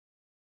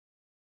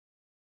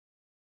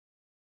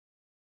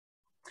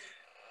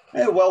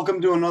Hey,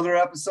 welcome to another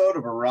episode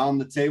of Around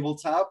the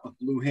Tabletop with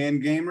Blue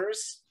Hand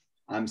Gamers.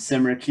 I'm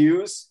Simric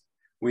Hughes.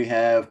 We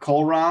have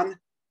Colron,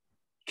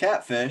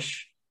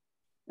 Catfish,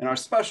 and our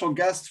special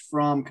guest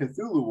from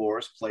Cthulhu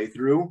Wars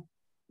playthrough,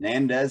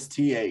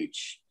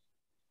 NandezTH.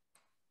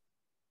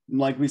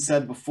 Like we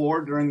said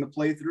before during the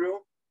playthrough,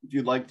 if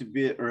you'd like to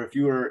be, or if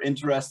you are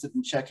interested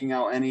in checking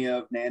out any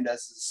of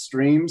Nandez's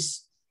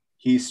streams,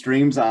 he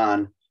streams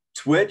on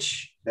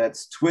Twitch.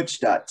 That's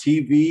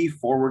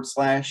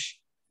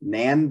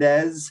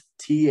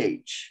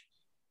twitch.tv/NandezTH.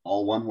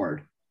 All one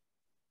word.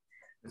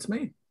 It's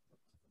me.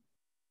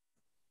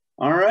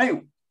 All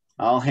right.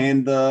 I'll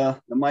hand the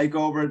mic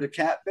over to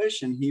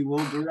Catfish and he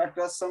will direct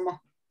us some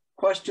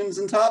questions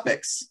and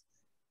topics.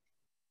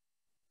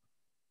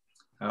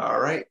 All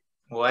right.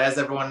 Well, as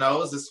everyone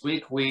knows, this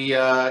week we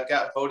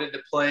got voted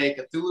to play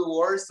Cthulhu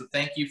Wars, so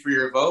thank you for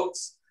your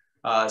votes.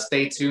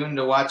 Stay tuned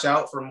to watch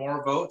out for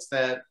more votes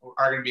that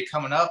are going to be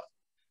coming up.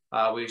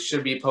 We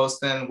should be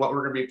posting what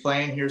we're going to be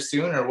playing here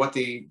soon, or what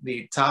the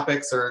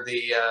topics or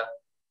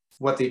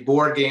what the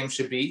board game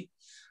should be.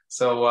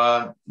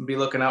 So be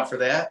looking out for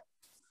that.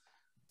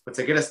 But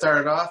to get us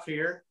started off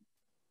here,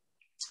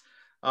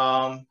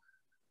 our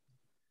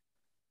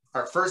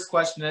first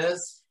question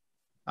is,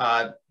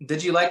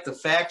 did you like the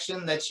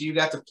faction that you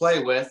got to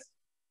play with,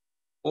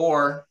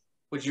 or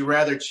would you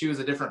rather choose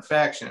a different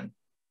faction?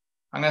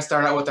 I'm going to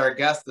start out with our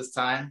guest this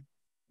time.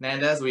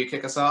 Nandez, will you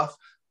kick us off?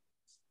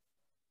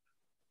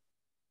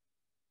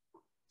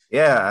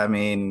 Yeah, I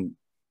mean,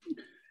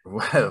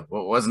 what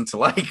wasn't to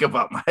like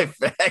about my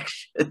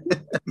faction?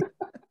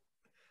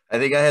 I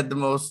think I had the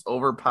most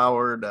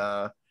overpowered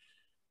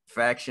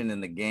faction in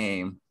the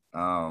game.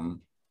 So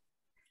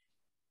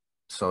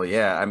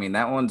yeah, I mean,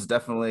 that one's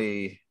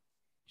definitely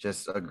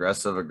just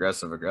aggressive.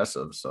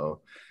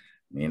 So,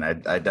 I mean, I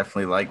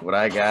definitely like what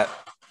I got.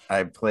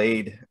 I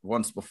played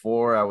once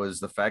before. I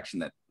was the faction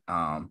that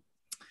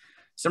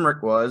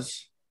Simric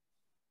was,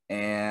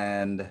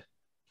 and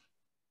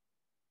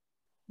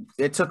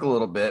it took a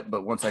little bit,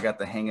 but once I got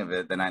the hang of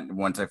it,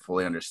 once I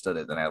fully understood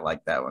it, then I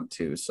liked that one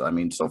too. So, I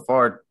mean, so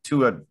far,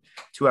 two out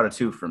of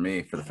two for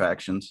me for the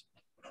factions.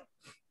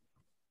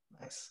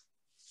 Nice.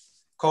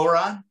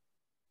 Colron?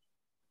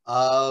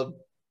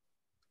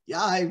 Yeah,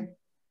 I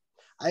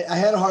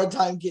had a hard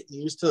time getting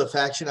used to the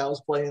faction I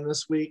was playing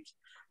this week.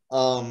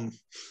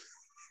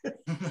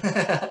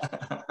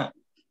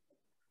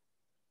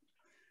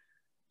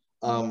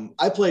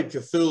 I played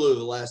Cthulhu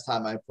the last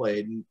time I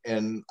played,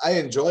 and I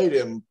enjoyed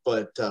him,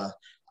 but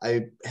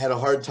I had a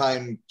hard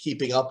time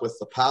keeping up with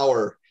the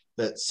power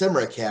that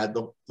Simric had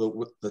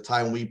the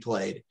time we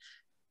played.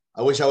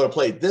 I wish I would have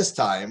played this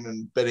time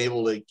and been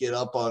able to get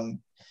up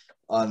on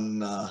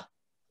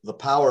the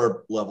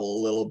power level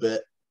a little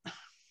bit.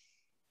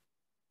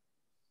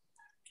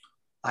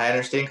 I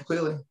understand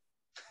completely.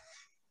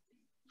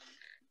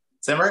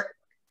 Simric?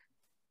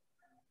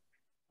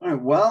 All right.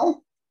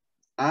 Well,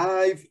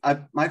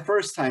 my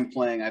first time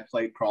playing, I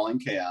played Crawling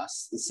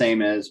Chaos, the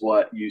same as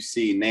what you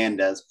see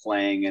Nandez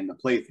playing in the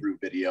playthrough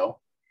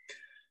video.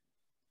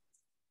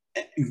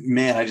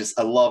 Man, I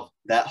love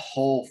that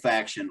whole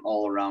faction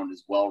all around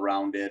is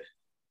well-rounded.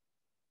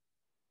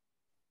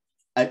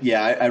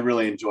 I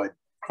really enjoyed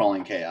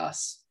Crawling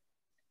Chaos.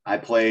 I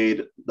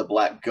played the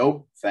Black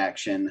Goat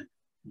faction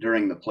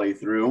during the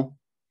playthrough,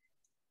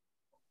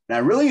 and I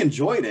really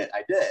enjoyed it.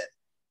 I did.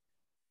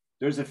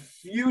 There's a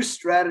few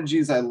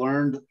strategies I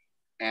learned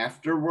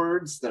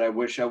afterwards that I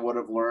wish I would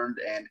have learned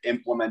and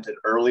implemented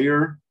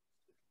earlier.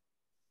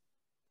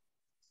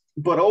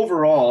 But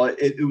overall,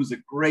 it was a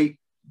great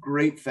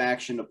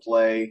faction to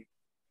play.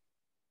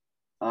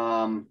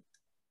 Crawling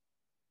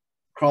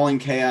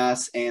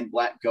Chaos and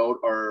Black Goat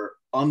are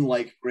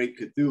unlike Great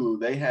Cthulhu.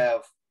 They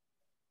have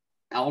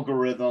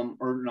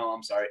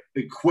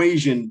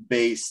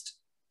equation-based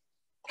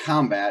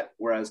combat,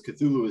 whereas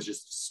Cthulhu is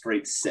just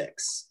straight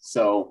 6.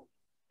 So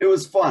it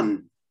was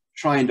fun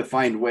trying to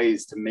find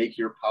ways to make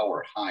your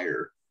power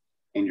higher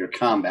and your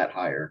combat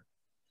higher.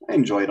 I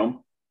enjoyed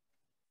them.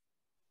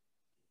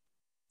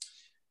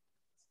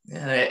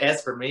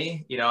 As for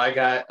me, I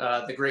got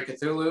the Great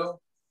Cthulhu.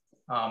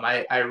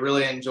 I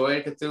really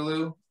enjoyed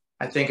Cthulhu.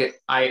 I think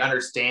I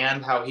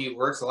understand how he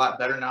works a lot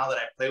better now that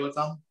I play with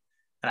him.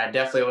 And I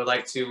definitely would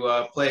like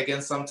to play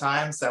again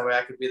sometimes. That way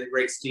I could be the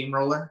great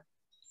steamroller.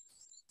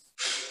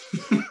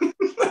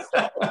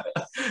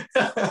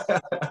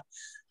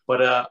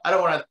 But I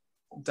don't want to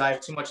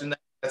dive too much in that.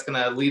 That's going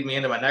to lead me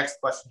into my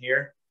next question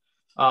here.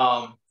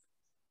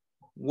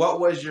 What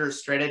was your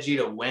strategy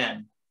to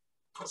win?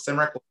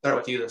 Simric, we'll start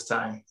with you this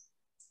time.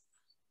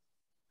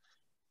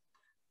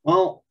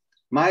 Well,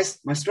 my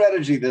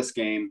strategy this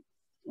game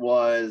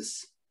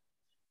was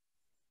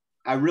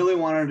I really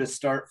wanted to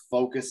start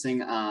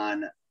focusing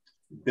on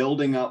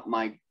building up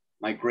my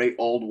great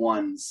old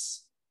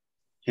ones,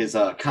 his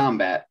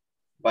combat,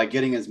 by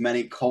getting as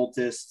many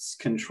cultists,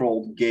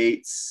 controlled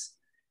gates,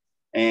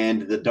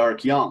 and the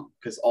Dark Young,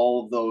 because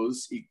all of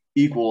those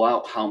equal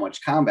out how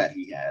much combat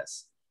he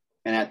has.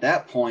 And at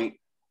that point,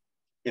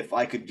 if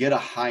I could get a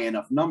high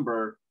enough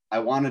number, I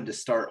wanted to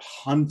start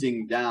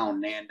hunting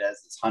down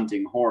Nandez's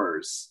hunting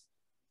horrors.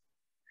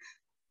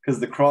 Because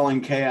the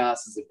Crawling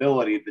Chaos's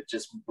ability to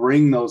just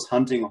bring those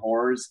hunting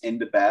horrors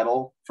into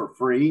battle for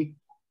free.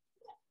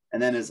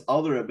 And then his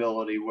other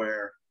ability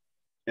where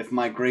if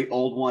my Great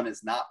Old One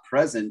is not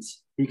present,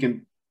 he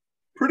can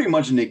pretty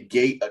much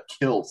negate a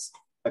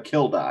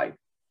kill die.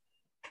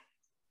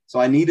 So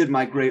I needed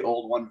my Great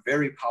Old One,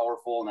 very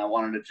powerful, and I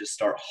wanted to just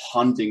start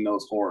hunting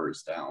those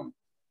horrors down.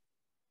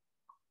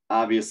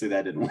 Obviously,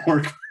 that didn't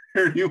work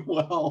very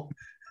well.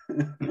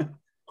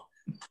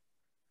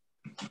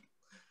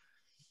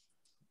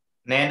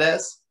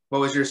 Nandez, what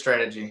was your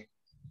strategy?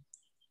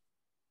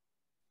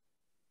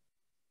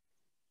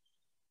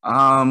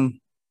 Once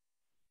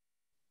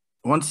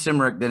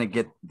Cimric didn't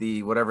get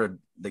the whatever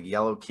the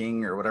Yellow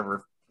King or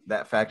whatever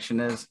that faction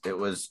is, it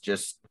was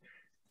just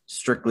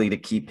strictly to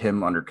keep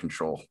him under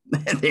control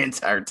the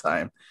entire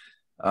time.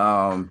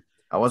 I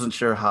wasn't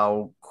sure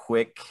how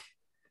quick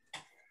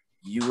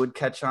you would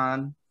catch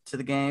on to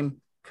the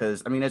game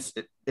because I mean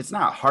it's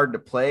not hard to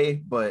play,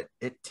 but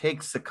it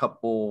takes a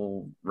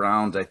couple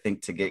rounds I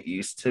think to get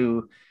used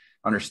to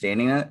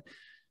understanding it.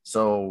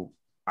 So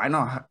I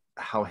know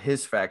how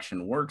his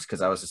faction works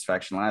because I was his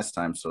faction last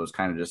time, so it's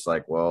kind of just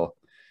like, well,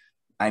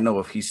 I know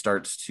if he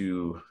starts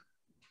to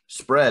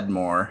spread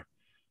more,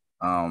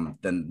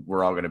 then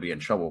we're all going to be in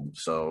trouble.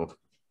 So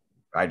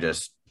I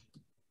just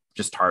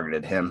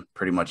targeted him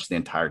pretty much the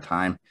entire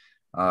time.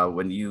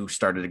 When you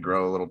started to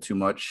grow a little too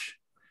much,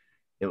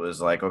 it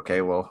was like,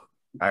 okay, well,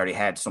 I already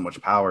had so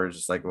much power. It's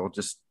just like, well,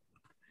 just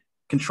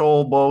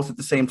control both at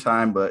the same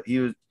time. But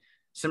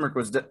Cimric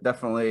was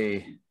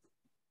definitely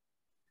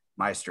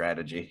my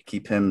strategy.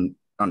 Keep him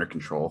under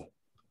control.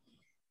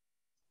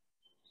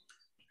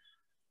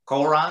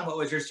 Colron, what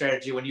was your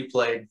strategy when you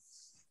played?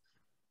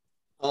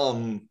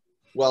 Well,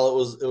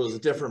 it was a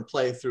different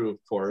playthrough, of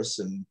course,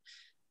 and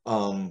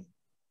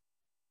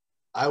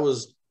I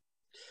was,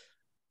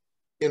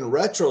 in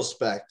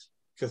retrospect,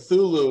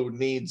 Cthulhu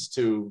needs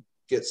to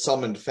get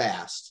summoned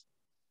fast,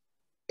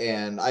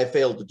 and I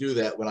failed to do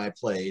that when I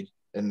played,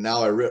 and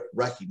now I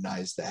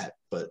recognize that.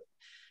 But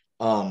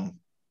I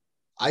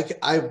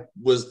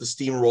was the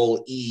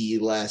Steamroll E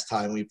last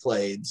time we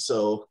played,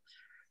 so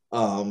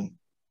I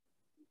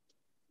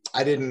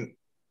didn't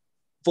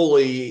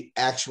fully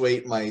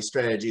actuate my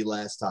strategy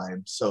last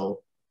time. So,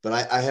 but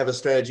I have a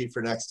strategy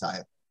for next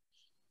time.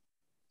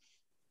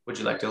 Would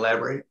you like to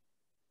elaborate?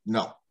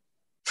 No.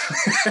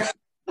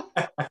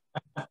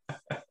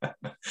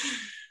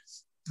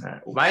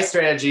 My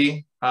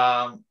strategy,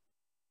 I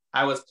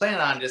was planning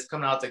on just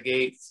coming out the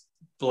gates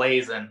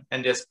blazing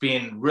and just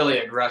being really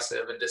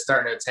aggressive and just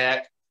starting to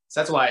attack. So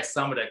that's why I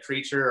summoned a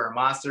creature or a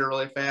monster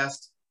really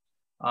fast.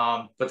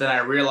 But then I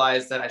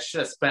realized that I should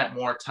have spent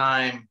more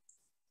time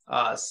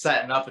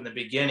setting up in the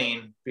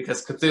beginning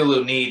because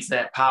Cthulhu needs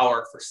that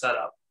power for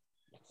setup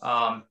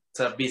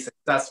to be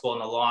successful in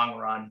the long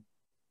run.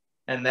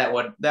 And that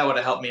would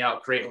have helped me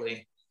out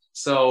greatly.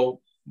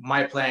 So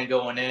my plan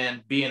going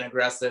in, being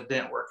aggressive,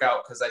 didn't work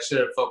out because I should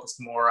have focused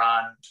more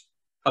on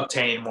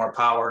obtaining more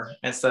power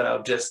instead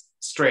of just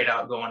straight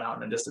out going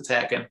out and just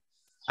attacking.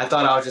 I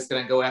thought I was just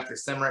going to go after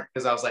Cimric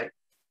because I was like,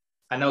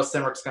 I know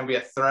Cimric's going to be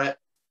a threat.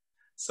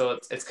 So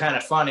it's kind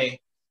of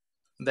funny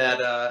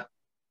that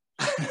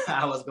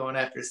I was going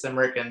after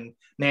Cimric and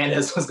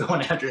Nandez was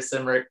going after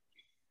Cimric.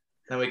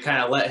 And we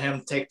kind of let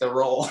him take the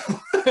role.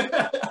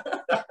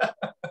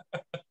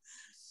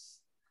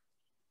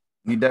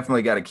 You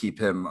definitely got to keep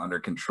him under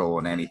control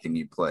in anything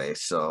you play.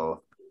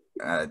 So,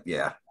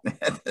 yeah,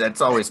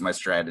 that's always my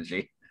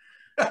strategy.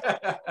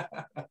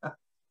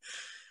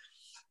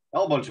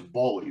 All a bunch of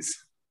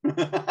bullies. All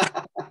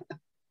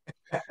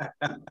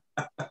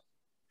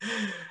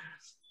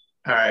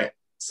right.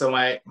 So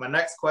my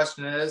next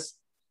question is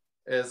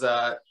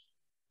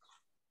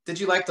did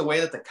you like the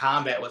way that the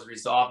combat was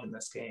resolved in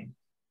this game?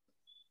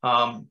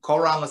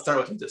 Colron, let's start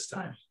with you this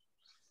time.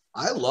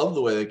 I love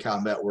the way the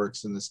combat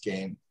works in this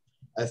game.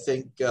 I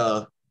think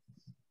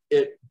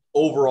it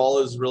overall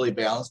is really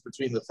balanced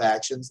between the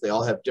factions. They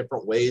all have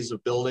different ways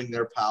of building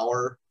their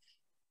power.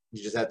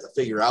 You just have to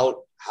figure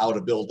out how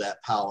to build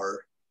that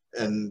power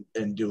and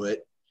do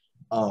it.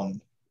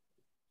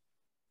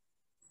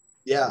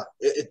 Yeah,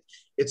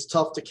 it's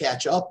tough to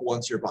catch up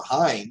once you're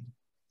behind.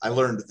 I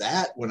learned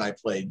that when I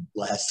played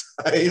last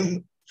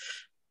time.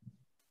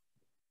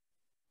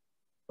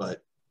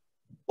 But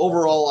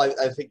overall,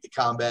 I think the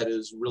combat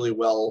is really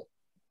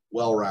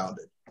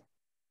well-rounded.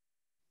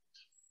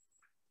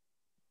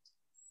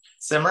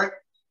 Cimric?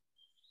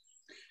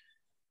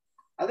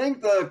 I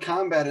think the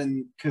combat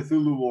in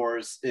Cthulhu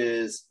Wars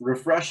is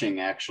refreshing,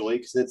 actually,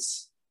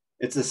 because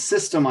it's a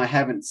system I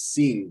haven't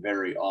seen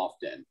very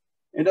often.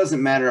 It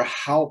doesn't matter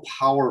how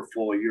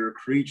powerful your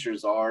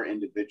creatures are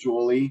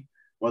individually,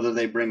 whether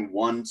they bring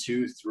 1,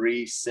 2,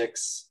 3,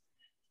 6,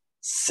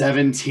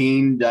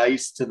 17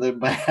 dice to the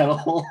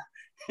battle,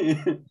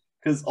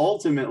 because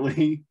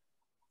ultimately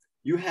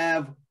you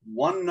have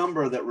one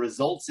number that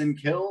results in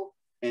kill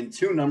and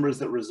 2 numbers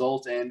that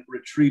result in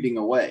retreating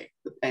away,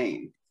 the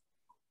pain.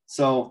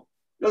 So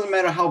it doesn't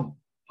matter how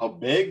how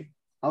big,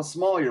 how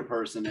small your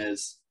person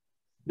is,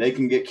 they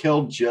can get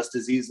killed just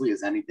as easily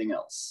as anything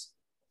else.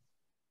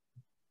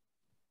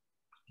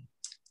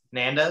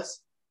 Nandez?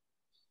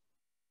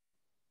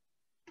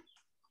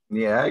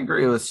 Yeah, I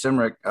agree with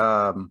Simric.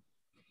 I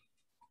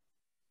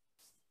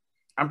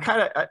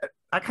kind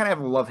of have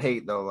a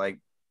love-hate though. Like,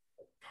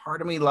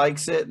 part of me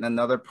likes it, and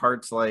another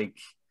part's like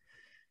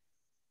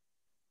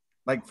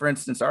for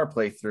instance, our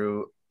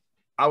playthrough,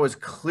 I was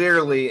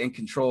clearly in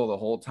control the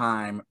whole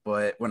time,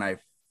 but when I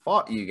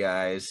fought you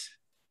guys,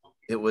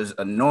 it was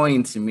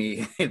annoying to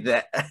me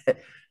that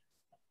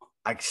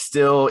I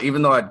still,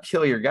 even though I'd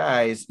kill your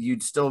guys,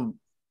 you'd still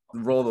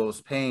roll those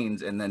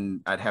pains, and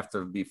then I'd have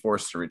to be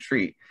forced to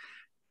retreat.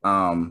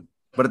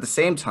 But at the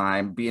same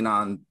time, being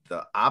on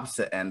the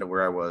opposite end of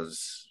where I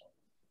was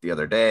the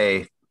other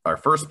day, our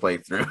first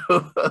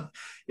playthrough,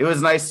 it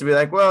was nice to be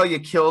like, well, you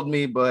killed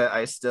me, but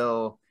I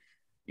still,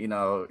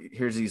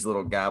 here's these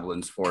little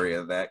goblins for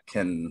you that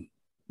can,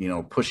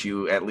 push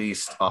you at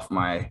least off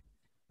my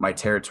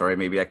territory.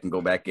 Maybe I can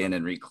go back in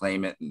and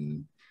reclaim it,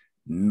 and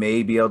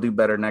maybe I'll do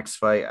better next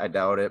fight. I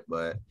doubt it,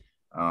 but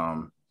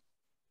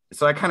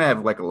so I kind of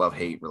have like a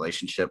love-hate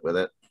relationship with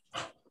it.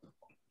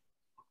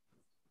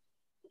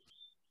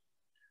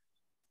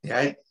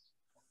 Yeah,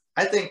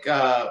 I think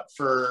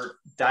for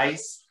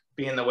dice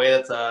being the way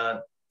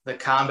that the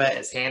combat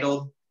is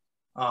handled,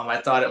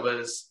 I thought it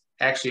was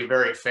actually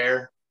very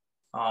fair.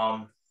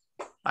 I'm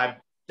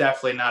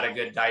definitely not a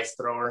good dice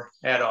thrower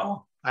at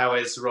all. I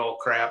always roll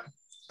crap.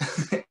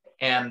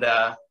 And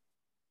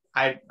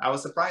I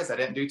was surprised I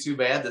didn't do too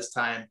bad this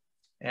time.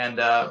 And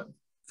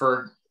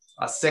for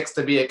a 6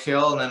 to be a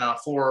kill and then a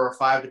 4 or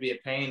 5 to be a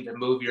pain to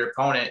move your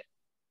opponent,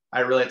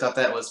 I really thought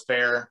that was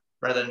fair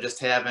rather than just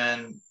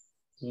having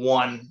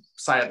one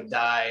side of the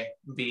die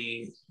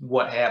be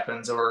what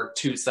happens or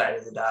 2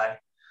 sides of the die.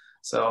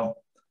 So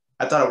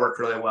I thought it worked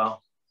really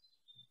well.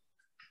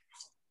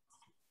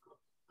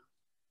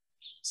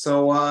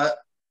 So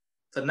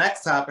the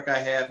next topic I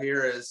have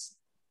here is,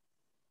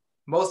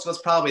 most of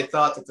us probably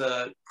thought that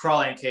the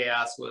crawling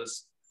chaos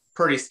was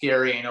pretty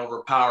scary and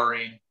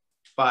overpowering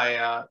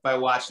by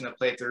watching the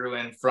playthrough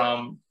and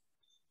from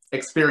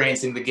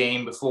experiencing the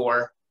game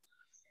before.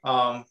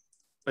 But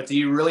do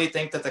you really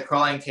think that the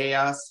crawling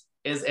chaos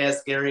is as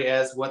scary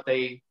as what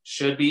they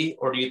should be?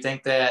 Or do you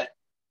think that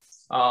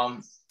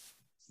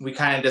we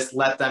kind of just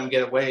let them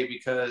get away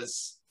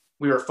because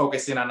we were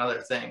focusing on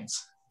other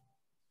things?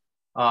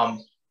 I'm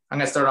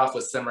going to start off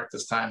with Simric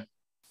this time.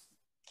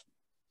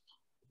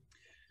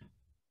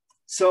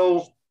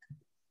 So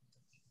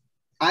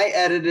I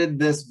edited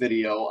this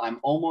video. I'm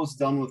almost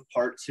done with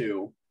part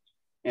 2.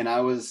 And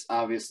I was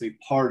obviously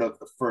part of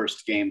the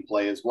first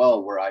gameplay as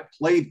well, where I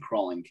played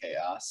Crawling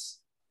Chaos.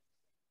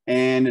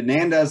 And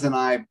Nandez and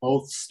I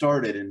both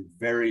started in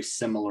very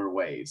similar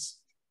ways.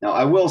 Now,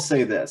 I will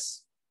say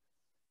this.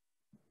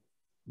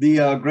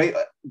 The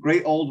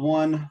great old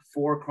one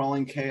for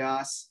Crawling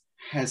Chaos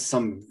has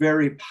some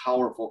very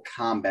powerful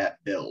combat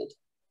build.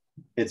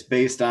 It's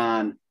based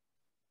on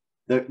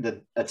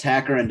the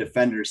attacker and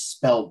defender's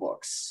spell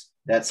books.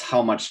 That's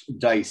how much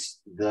dice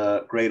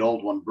the great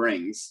old one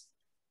brings.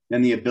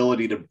 Then the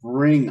ability to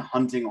bring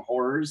hunting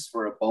horrors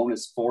for a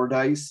bonus 4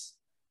 dice,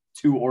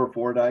 2 or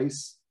 4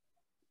 dice.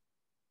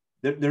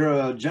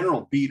 They're a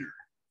general beater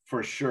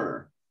for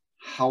sure.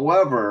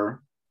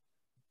 However,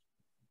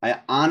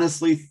 I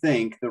honestly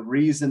think the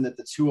reason that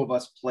the 2 of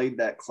us played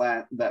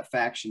that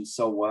faction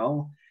so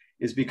well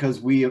is because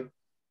we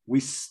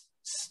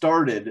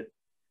started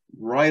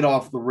right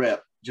off the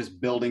rip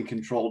just building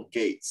controlled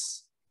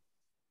gates.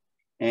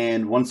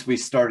 And once we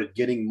started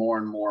getting more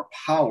and more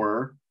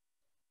power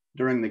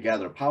during the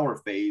gather power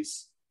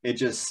phase, it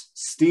just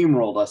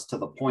steamrolled us to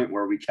the point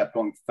where we kept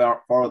going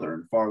farther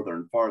and farther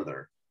and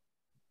farther.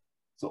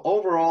 So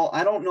overall,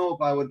 I don't know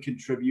if I would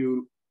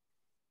contribute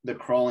the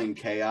Crawling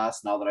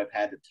Chaos, now that I've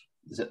had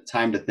the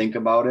time to think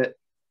about it,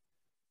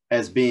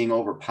 as being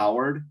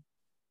overpowered.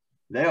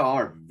 They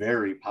are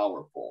very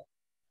powerful.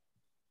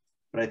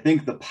 But I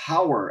think the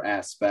power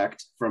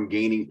aspect from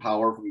gaining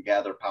power from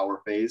gather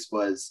power phase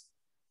was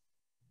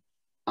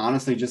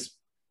honestly just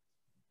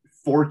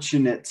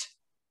fortunate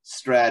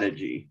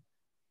strategy.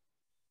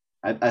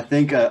 I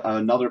think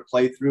another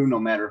playthrough, no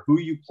matter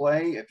who you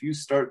play, if you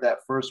start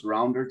that first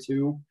round or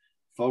 2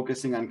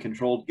 focusing on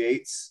controlled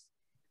gates,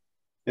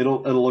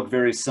 it'll look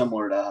very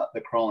similar to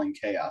the Crawling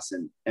Chaos,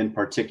 in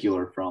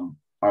particular from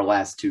our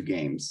last 2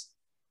 games.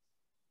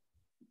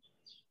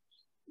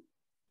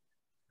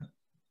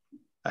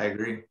 I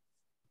agree.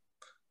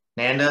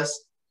 Nandez,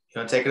 you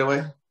want to take it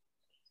away?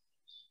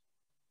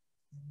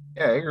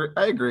 Yeah,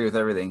 I agree with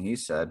everything he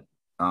said.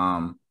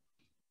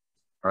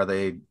 Are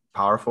they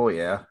powerful?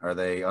 Yeah. Are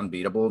they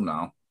unbeatable?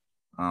 No.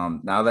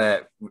 Now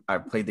that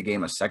I've played the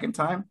game a second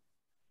time,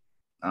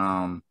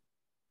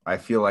 I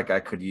feel like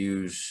I could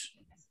use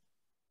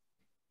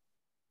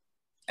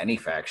any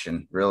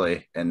faction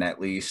really, and at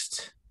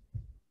least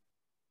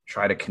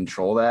try to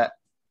control that,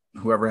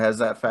 whoever has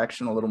that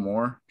faction, a little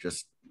more,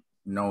 just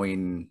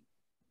being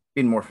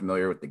more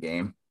familiar with the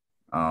game.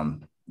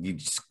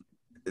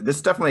 this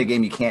is definitely a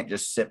game you can't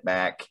just sit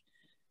back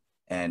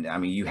and, I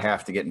mean, you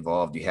have to get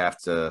involved. You have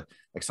to,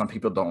 like, some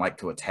people don't like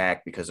to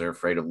attack because they're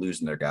afraid of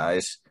losing their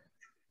guys.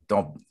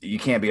 You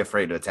can't be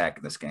afraid to attack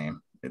in this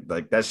game.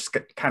 Like, that's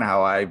kind of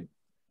how I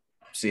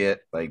see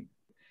it. Like,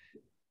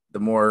 the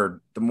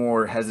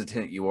more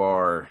hesitant you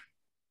are,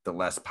 the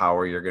less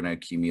power you're going to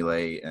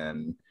accumulate.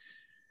 And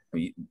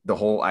the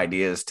whole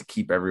idea is to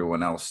keep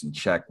everyone else in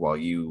check while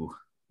you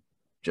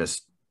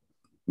just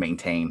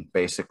maintain,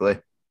 basically.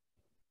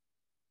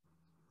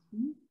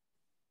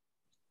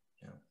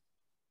 Yeah.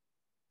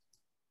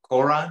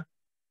 Koran?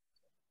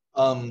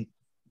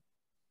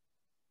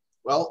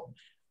 Well,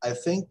 I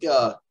think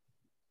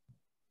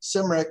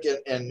Simric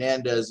and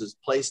Nandez's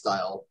play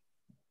style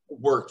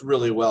worked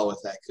really well with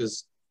that,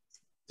 because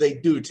they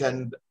do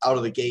tend out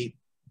of the gate.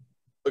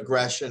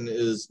 Aggression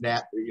is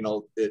I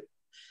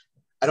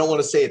don't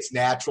want to say it's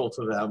natural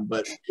to them,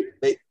 but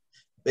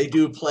they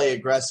do play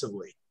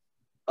aggressively.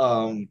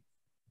 So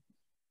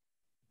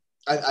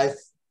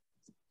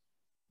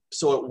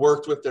it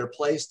worked with their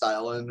play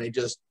style, and they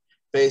just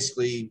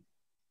basically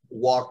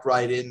walked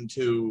right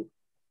into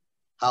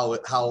how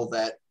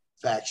that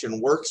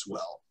faction works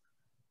well.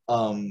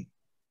 All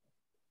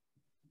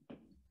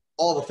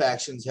the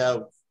factions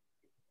have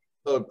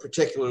a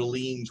particular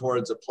lean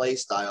towards a play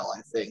style,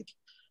 I think.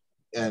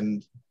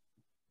 And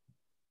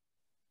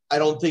I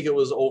don't think it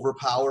was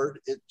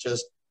overpowered. It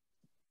just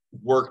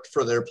worked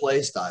for their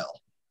play style.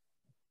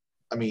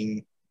 I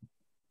mean,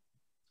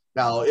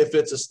 now if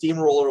it's a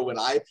steamroller when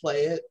I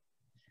play it,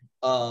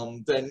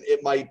 then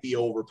it might be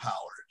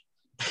overpowered.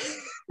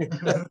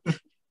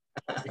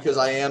 Because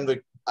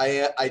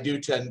I do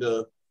tend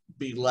to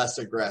be less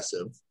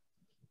aggressive.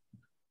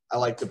 I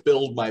like to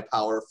build my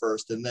power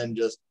first and then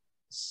just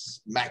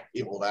smack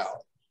people down.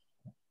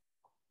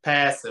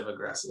 Passive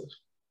aggressive.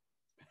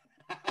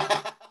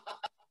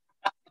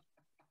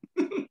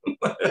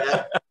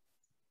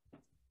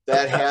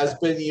 that has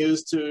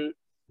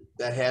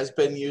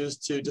been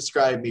used to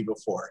describe me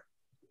before.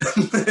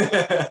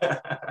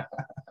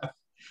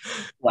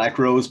 Black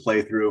Rose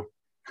playthrough.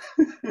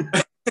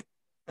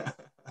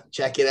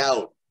 Check it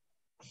out.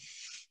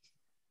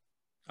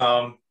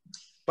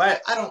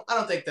 But I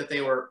don't think that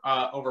they were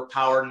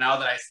overpowered. Now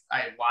that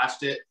I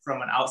watched it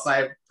from an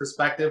outside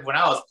perspective, when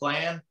I was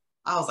playing,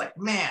 I was like,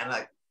 man,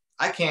 like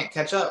I can't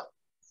catch up.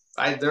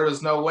 There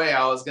was no way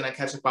I was gonna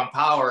catch up on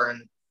power.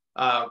 And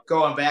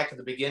going back to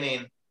the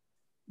beginning,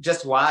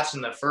 just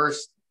watching the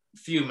first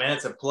few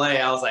minutes of play,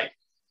 I was like,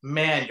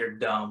 man, you're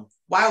dumb.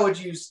 Why would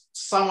you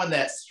summon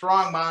that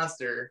strong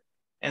monster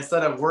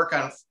instead of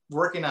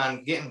working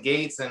on getting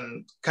gates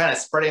and kind of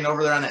spreading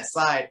over there on that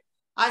side?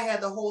 I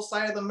had the whole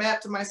side of the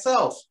map to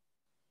myself.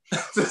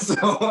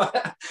 So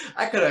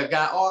I could have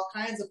got all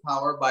kinds of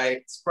power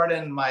by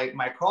spreading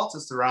my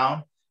cultists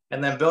around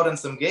and then building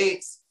some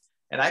gates.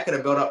 And I could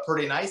have built up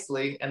pretty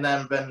nicely and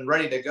then been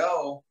ready to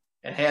go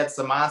and had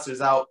some monsters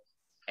out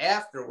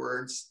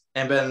afterwards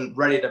and been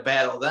ready to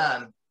battle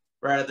then,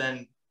 rather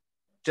than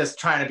just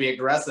trying to be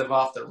aggressive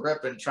off the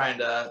rip and trying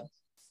to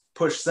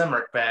push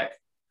Simric back.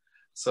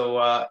 So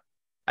I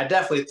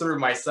definitely threw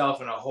myself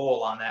in a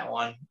hole on that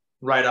one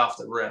right off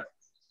the rip.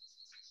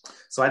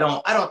 So I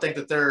don't think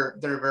that they're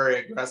very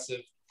aggressive.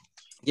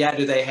 Yeah,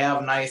 do they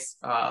have nice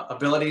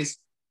abilities?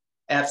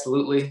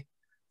 Absolutely.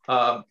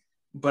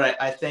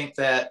 But I think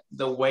that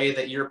the way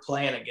that you're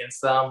playing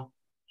against them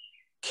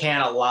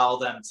can't allow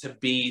them to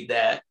be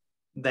that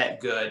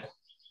good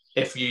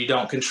if you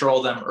don't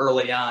control them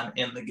early on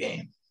in the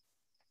game.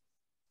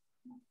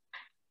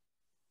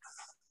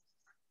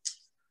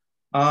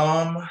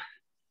 So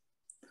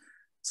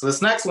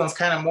this next one's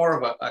kind of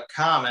more of a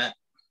comment.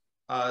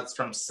 It's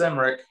from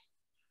Simric.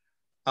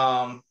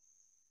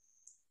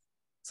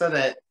 Said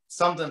that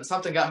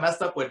something got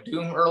messed up with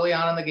Doom early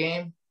on in the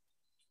game.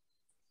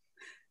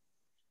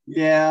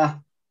 Yeah.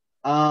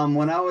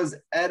 When I was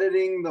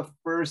editing the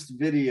first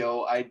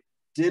video, I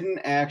didn't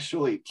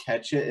actually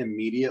catch it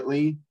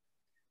immediately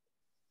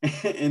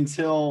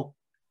until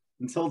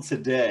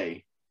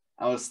today.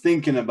 I was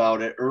thinking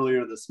about it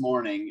earlier this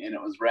morning and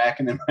it was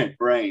racking in my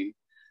brain.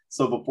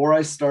 So before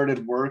I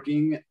started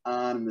working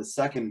on the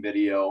second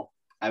video,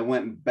 I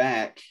went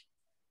back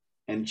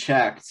and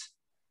checked.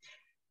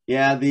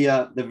 Yeah,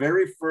 the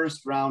very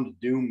first round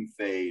Doom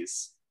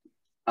phase,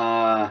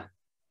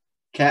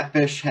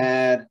 Catfish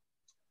had,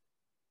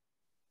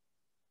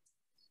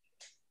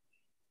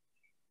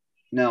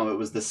 no, it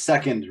was the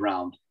second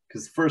round,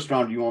 because the first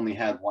round you only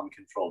had one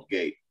controlled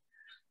gate.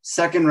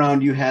 Second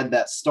round, you had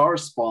that star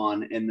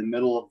spawn in the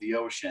middle of the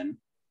ocean.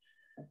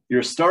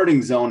 Your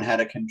starting zone had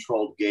a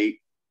controlled gate,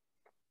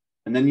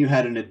 and then you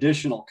had an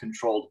additional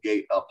controlled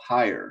gate up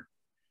higher.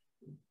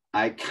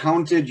 I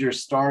counted your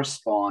star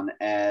spawn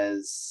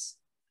as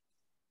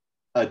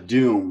a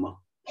Doom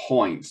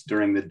point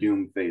during the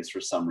Doom phase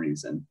for some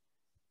reason.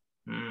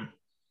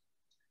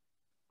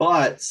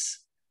 But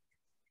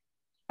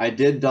I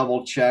did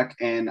double check,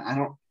 and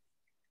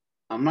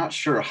I'm not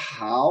sure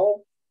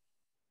how,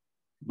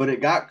 but it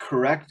got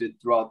corrected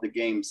throughout the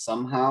game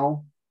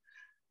somehow.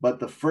 but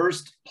the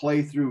first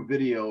playthrough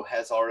video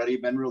has already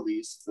been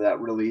released. That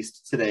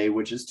released today,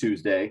 which is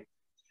Tuesday.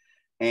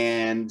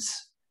 And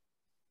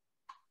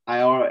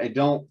I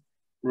don't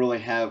really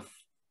have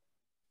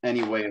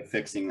any way of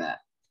fixing that.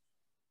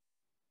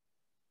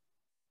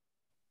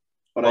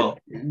 But I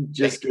did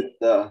just get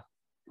the,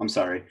 I'm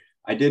sorry,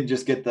 I did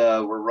just get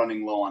the we're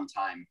running low on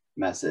time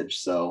message.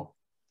 So.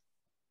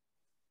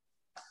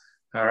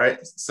 All right.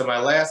 So my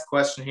last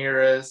question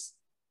here is,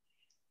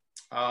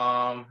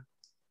 why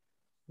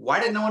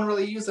did no one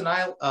really use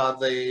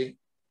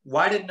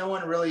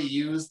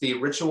the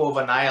Ritual of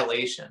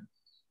Annihilation?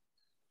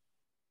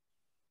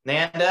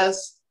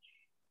 Nandez?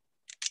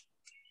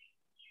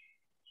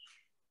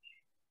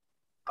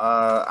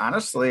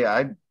 Honestly,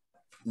 I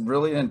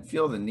really didn't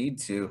feel the need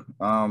to.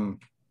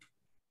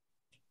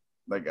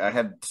 Like I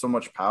had so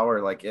much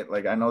power. Like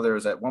I know there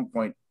was at one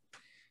point,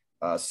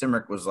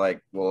 Simric was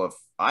like, "Well, if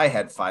I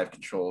had 5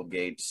 control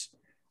gates,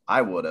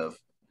 I would have."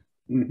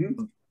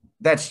 Mm-hmm.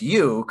 That's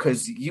you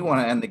because you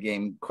want to end the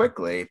game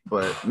quickly,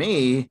 but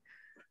me,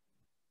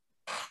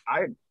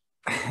 I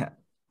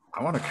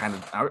want to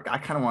I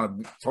kind of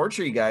want to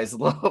torture you guys a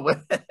little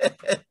bit.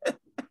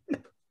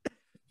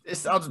 It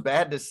sounds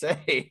bad to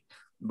say,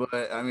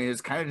 but I mean,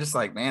 it's kind of just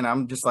like, man,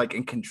 I'm just like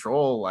in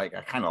control. Like,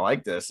 I kind of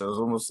like this. I was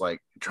almost like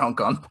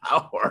drunk on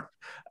power.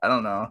 I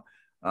don't know.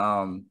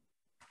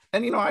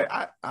 And, you know,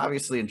 I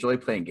obviously enjoy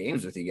playing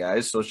games with you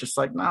guys. So it's just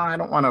like, no, I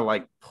don't want to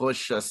like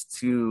push us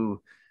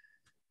to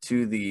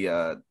the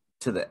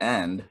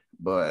end.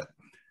 But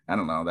I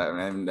don't know that.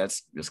 I mean,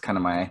 that's just kind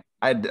of I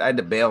had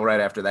to bail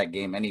right after that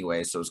game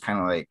anyway. So it's kind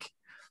of like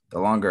the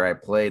longer I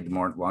played,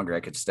 the longer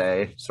I could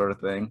stay sort of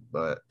thing.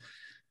 But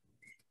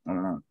I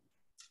don't know.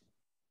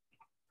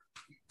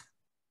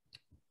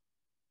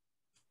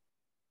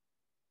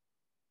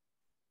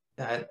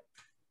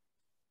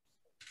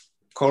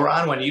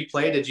 Koran, when you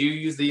played, did you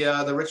use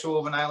the Ritual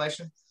of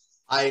Annihilation?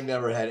 I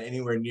never had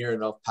anywhere near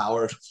enough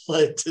power to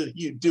play to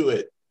you do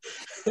it.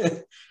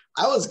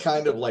 I was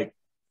kind of like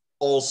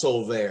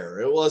also there.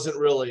 It wasn't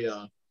really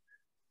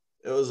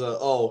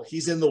oh,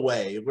 he's in the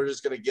way. We're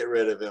just gonna get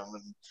rid of him.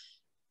 And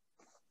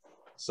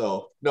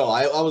so no,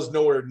 I was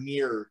nowhere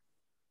near.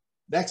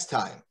 Next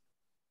time.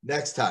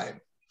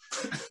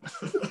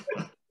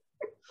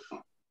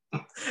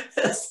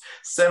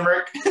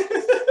 Simric.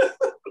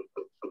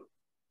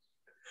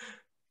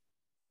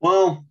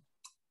 Well,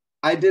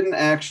 I didn't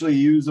actually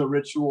use a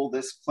ritual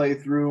this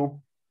playthrough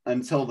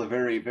until the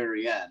very,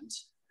 very end.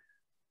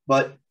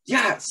 But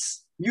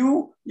yes,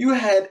 you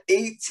had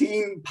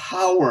 18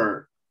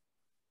 power.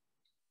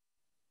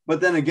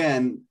 But then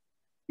again,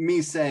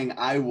 me saying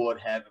I would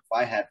have if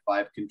I had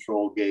 5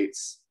 control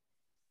gates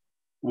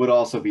would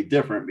also be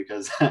different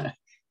because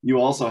you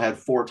also had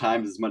 4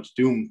 times as much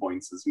doom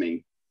points as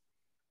me.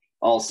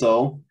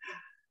 Also,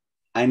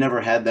 I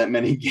never had that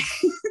many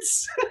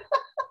gates.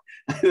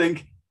 I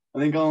think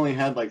I only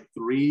had like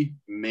 3,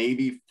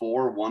 maybe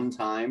 4 one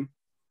time,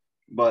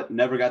 but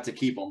never got to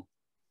keep them.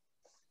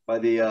 By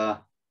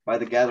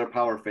the gather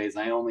power phase,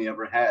 I only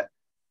ever had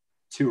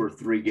 2 or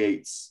 3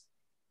 gates.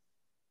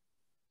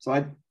 So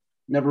I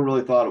never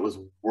really thought it was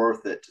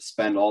worth it to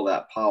spend all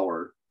that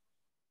power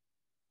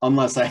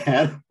unless I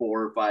had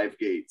 4 or 5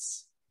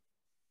 gates.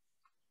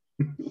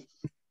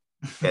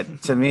 Yeah,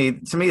 to me,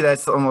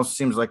 that almost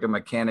seems like a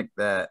mechanic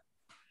that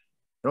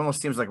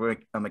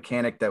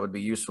would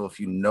be useful if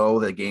you know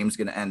the game's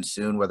going to end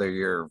soon, whether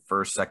you're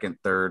first, second,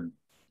 third,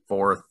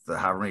 fourth,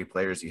 however many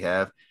players you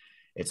have.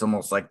 It's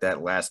almost like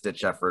that last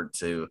ditch effort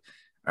to,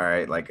 all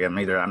right, like I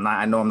know I'm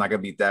not going to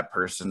beat that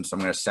person, so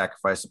I'm going to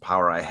sacrifice the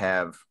power I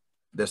have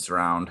this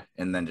round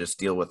and then just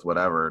deal with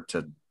whatever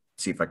to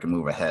see if I can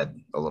move ahead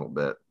a little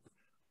bit.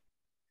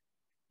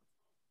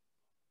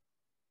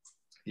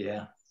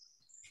 Yeah,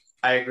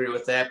 I agree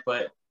with that.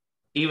 But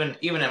even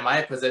in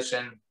my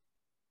position,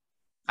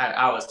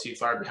 I was too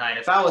far behind.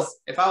 If I was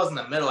in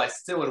the middle, I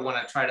still would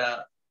want to try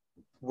to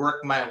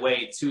work my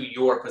way to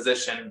your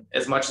position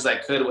as much as I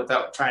could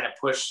without trying to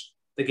push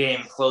the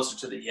game closer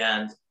to the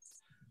end.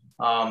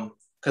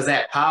 Because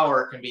that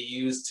power can be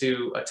used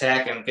to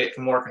attack and get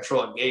more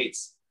control of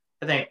gates.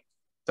 I think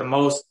the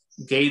most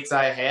gates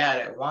I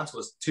had at once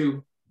was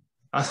 2.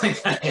 I don't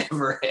think I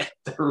ever had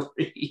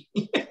 3.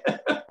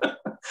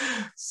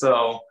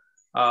 So,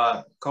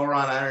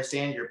 Koran, I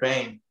understand your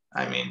pain.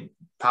 I mean,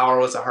 power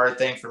was a hard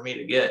thing for me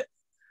to get.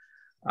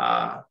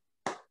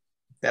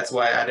 That's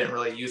why I didn't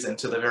really use it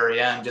until the very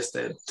end, just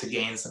to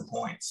gain some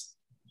points.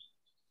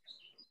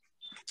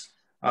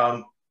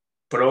 But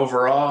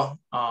overall,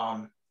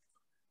 I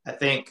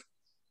think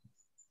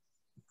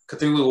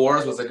Cthulhu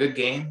Wars was a good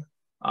game.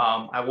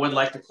 I would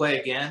like to play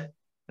again,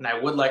 and I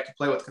would like to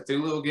play with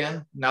Cthulhu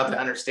again now that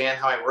I understand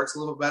how it works a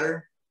little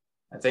better.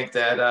 I think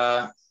that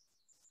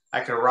I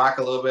could rock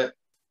a little bit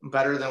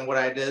better than what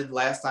I did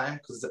last time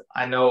because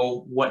I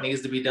know what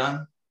needs to be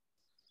done.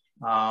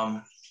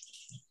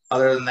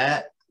 Other than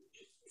that,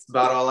 it's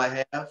about all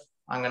I have.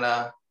 I'm going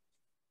to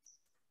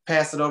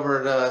pass it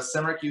over to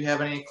Simric. You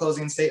have any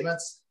closing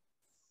statements?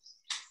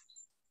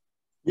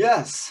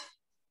 Yes.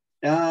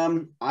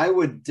 I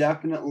would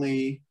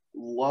definitely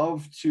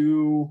love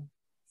to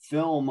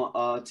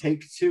film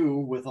take two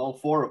with all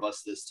four of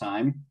us this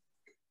time.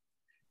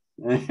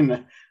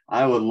 And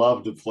I would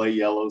love to play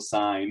Yellow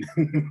Sign.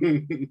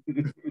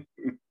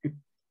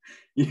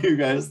 You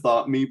guys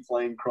thought me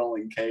playing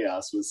Crawling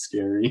Chaos was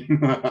scary.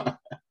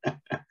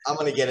 I'm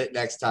going to get it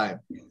next time.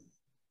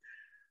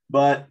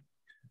 But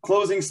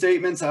closing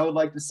statements, I would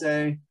like to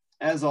say,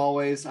 as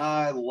always,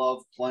 I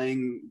love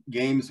playing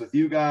games with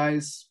you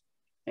guys,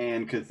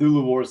 and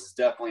Cthulhu Wars is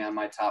definitely on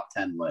my top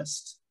 10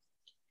 list.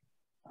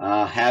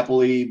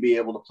 Happily be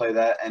able to play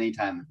that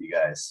anytime with you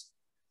guys.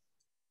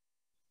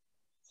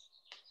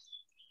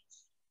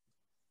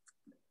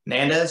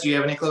 Nandez, do you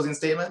have any closing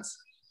statements?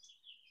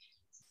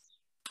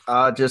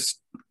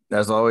 Just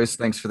as always,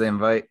 thanks for the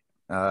invite.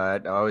 I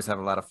always have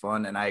a lot of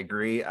fun, and I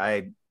agree.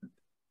 I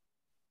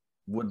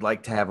would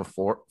like to have a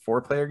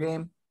four-player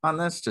game on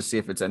this to see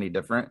if it's any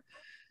different.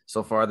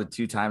 So far, the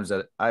 2 times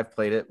that I've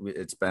played it,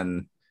 it's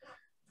been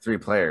 3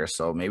 players.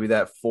 So maybe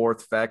that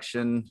fourth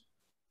faction,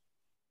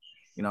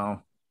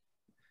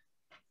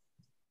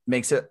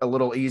 makes it a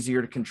little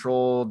easier to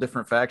control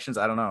different factions.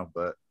 I don't know,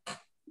 but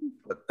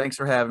thanks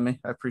for having me.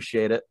 I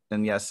appreciate it.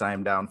 And yes, I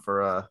am down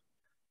for a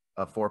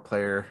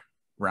 4-player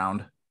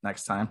round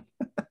next time.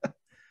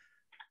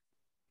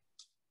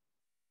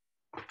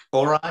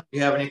 Ron, do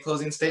you have any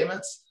closing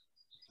statements?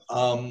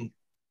 I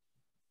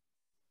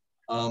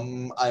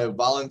have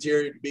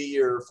volunteered to be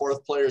your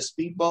 4th player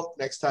speed bump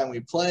next time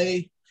we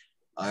play.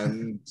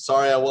 I'm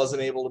sorry I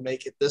wasn't able to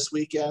make it this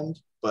weekend,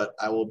 but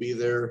I will be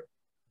there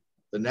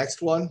the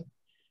next one.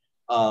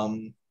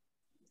 Cthulhu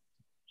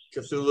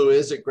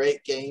is a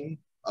great game.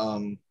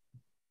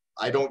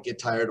 I don't get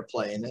tired of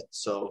playing it,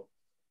 so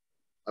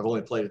I've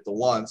only played it the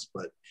once,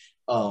 but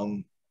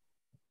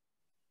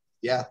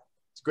yeah,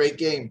 it's a great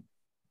game.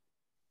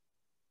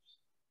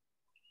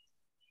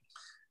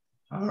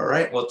 All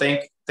right. Well,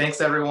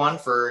 thanks everyone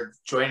for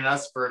joining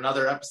us for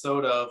another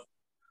episode of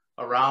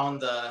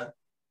Around the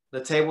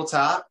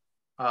Tabletop,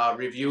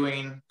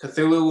 reviewing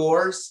Cthulhu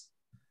Wars.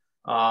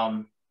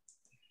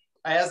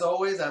 As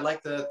always, I'd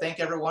like to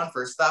thank everyone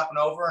for stopping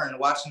over and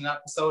watching an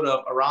episode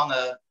of Around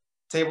the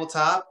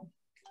Tabletop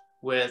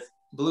with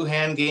Blue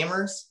Hand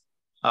Gamers.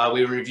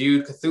 We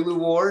reviewed Cthulhu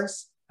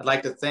Wars. I'd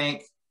like to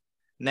thank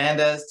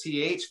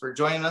NandezTH for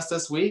joining us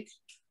this week.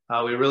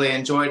 We really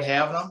enjoyed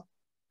having them.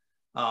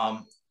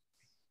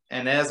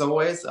 And as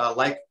always,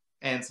 like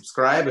and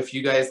subscribe if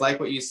you guys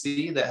like what you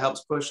see. That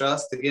helps push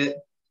us to get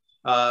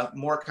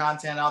more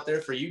content out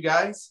there for you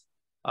guys.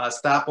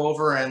 Stop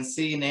over and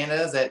see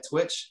Nandez at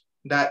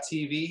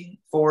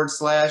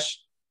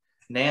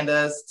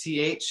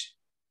twitch.tv/NandezTH,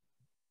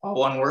 all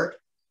one word.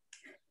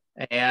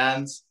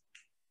 And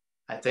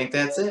I think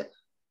that's it.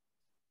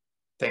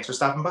 Thanks for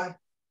stopping by.